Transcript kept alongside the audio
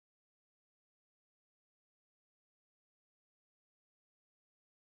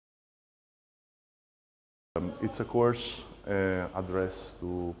It's a course addressed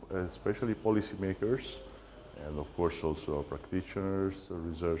to especially policymakers and of course also practitioners,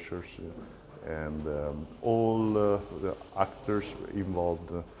 researchers, and all the actors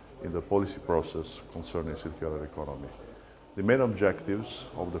involved in the policy process concerning circular economy. The main objectives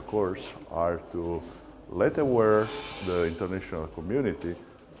of the course are to let aware the international community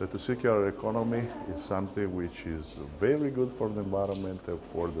that the circular economy is something which is very good for the environment and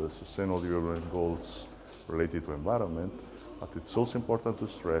for the sustainable development goals related to environment, but it's also important to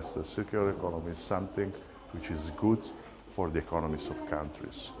stress that circular economy is something which is good for the economies of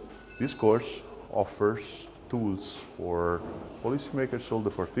countries. This course offers tools for policymakers, all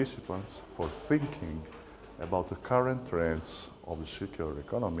the participants, for thinking about the current trends of the circular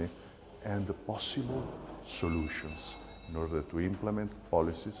economy and the possible solutions in order to implement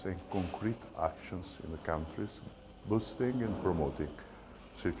policies and concrete actions in the countries, boosting and promoting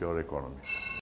circular economy.